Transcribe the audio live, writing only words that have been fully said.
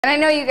And I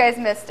know you guys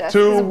missed us.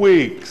 2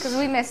 weeks. Because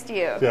we missed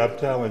you. Yeah, I'm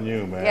telling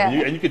you, man.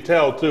 Yeah. And you can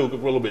tell, too, because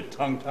we're a little bit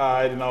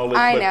tongue-tied and all this.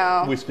 I but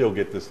know. we still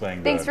get this thing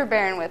done. Thanks for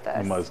bearing with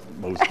us. Most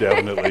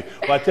definitely.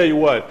 Well, I tell you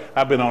what,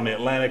 I've been on the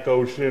Atlantic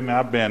Ocean.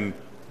 I've been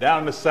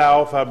down in the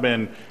South. I've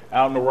been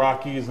out in the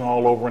Rockies and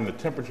all over. And the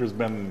temperature's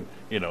been,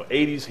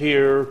 80s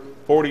here,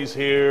 40s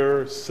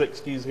here,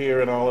 60s here,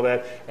 and all of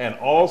that. And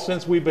all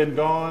since we've been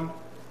gone,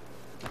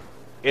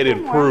 it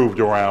improved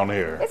around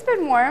here. It's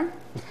been warm.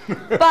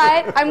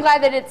 But I'm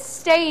glad that it's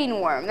staying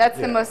warm. That's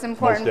the most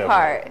important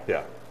part.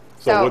 Yeah.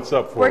 So what's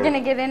up for we're going to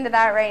get into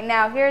that right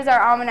now. Here's our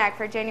almanac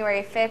for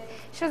January 5th. It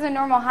shows a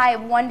normal high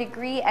of 1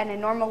 degree and a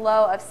normal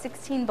low of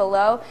 16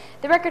 below.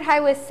 The record high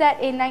was set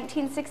in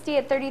 1960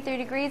 at 33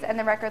 degrees, and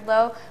the record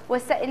low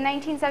was set in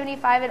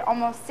 1975 at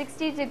almost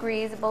 60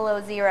 degrees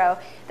below zero.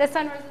 The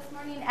sun rose this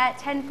morning at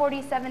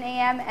 10:47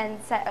 a.m.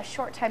 and set a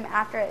short time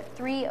after at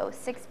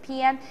 3:06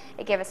 p.m.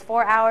 It gave us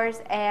 4 hours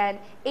and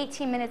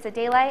 18 minutes of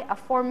daylight, a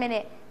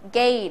 4-minute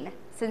gain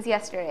since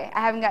yesterday.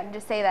 I haven't gotten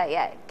to say that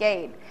yet.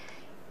 Gain.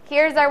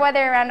 Here's our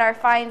weather around our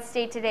fine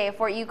state today.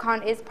 Fort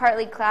Yukon is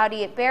partly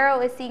cloudy. Barrow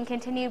is seeing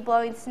continued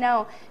blowing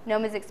snow.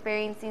 Nome is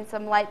experiencing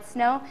some light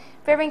snow.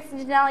 Fairbanks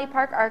and Denali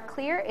Park are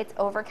clear. It's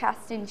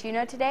overcast in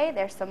Juneau today.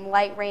 There's some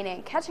light rain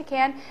in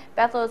Ketchikan.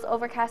 Bethel is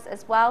overcast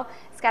as well.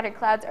 Scattered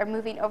clouds are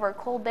moving over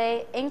Cold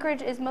Bay.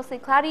 Anchorage is mostly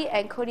cloudy,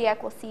 and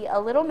Kodiak will see a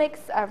little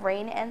mix of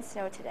rain and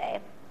snow today.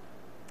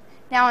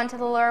 Now onto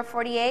the lower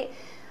 48.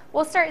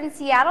 We'll start in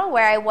Seattle,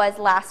 where I was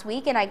last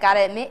week, and I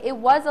gotta admit, it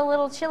was a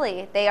little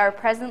chilly. They are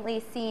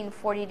presently seeing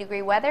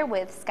 40-degree weather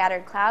with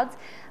scattered clouds.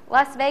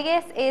 Las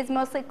Vegas is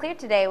mostly clear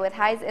today with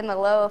highs in the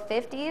low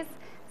 50s.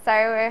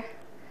 Sorry,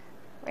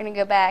 we're gonna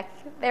go back.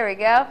 There we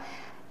go.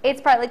 It's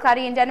partly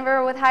cloudy in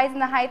Denver with highs in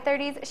the high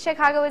 30s.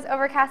 Chicago is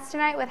overcast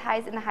tonight with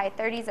highs in the high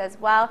 30s as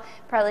well.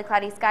 Partly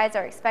cloudy skies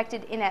are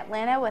expected in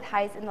Atlanta with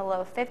highs in the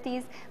low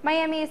 50s.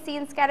 Miami is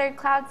seeing scattered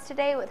clouds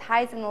today with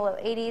highs in the low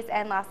 80s.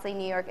 And lastly,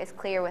 New York is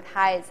clear with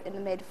highs in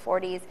the mid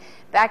 40s.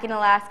 Back in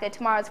Alaska,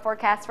 tomorrow's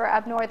forecast for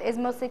up north is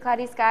mostly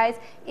cloudy skies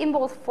in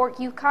both Fort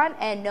Yukon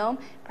and Nome.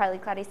 Partly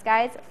cloudy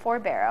skies for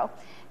Barrow.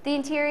 The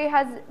interior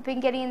has been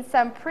getting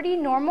some pretty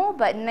normal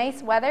but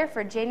nice weather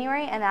for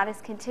January, and that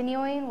is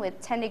continuing with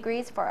 10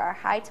 degrees for our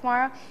high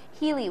tomorrow.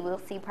 Healy will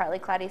see partly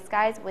cloudy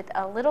skies with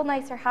a little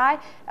nicer high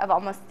of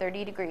almost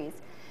 30 degrees.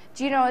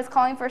 Juneau is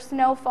calling for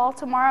snowfall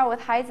tomorrow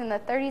with highs in the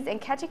 30s, and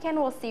Ketchikan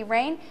will see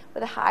rain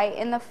with a high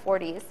in the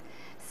 40s.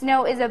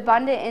 Snow is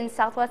abundant in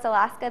southwest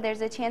Alaska.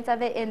 There's a chance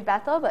of it in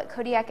Bethel, but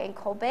Kodiak and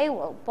Cold Bay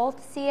will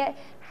both see it,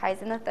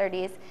 highs in the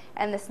 30s.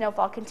 And the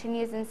snowfall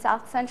continues in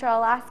south central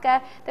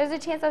Alaska. There's a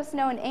chance of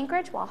snow in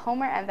Anchorage, while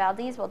Homer and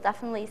Valdez will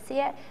definitely see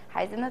it,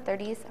 highs in the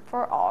 30s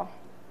for all.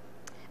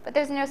 But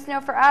there's no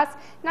snow for us,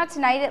 not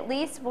tonight at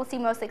least. We'll see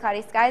mostly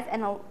cloudy skies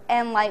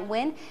and light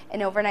wind,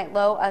 an overnight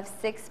low of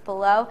 6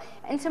 below.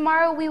 And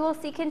tomorrow we will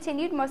see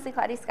continued mostly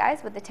cloudy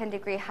skies with a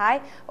 10-degree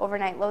high.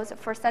 Overnight lows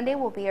for Sunday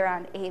will be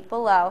around 8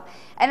 below.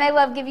 And I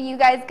love giving you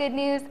guys good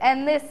news,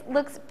 and this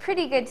looks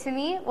pretty good to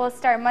me. We'll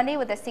start Monday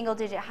with a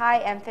single-digit high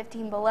and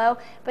 15 below,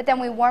 but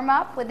then we warm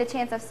up with a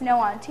chance of snow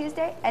on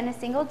Tuesday and a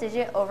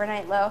single-digit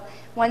overnight low.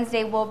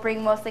 Wednesday will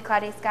bring mostly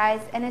cloudy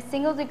skies and a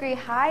single-degree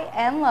high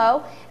and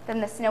low.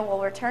 Then the snow will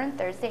return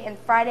Thursday and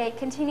Friday,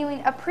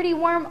 continuing a pretty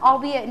warm,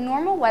 albeit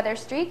normal weather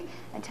streak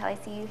until I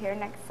see you here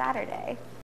next Saturday.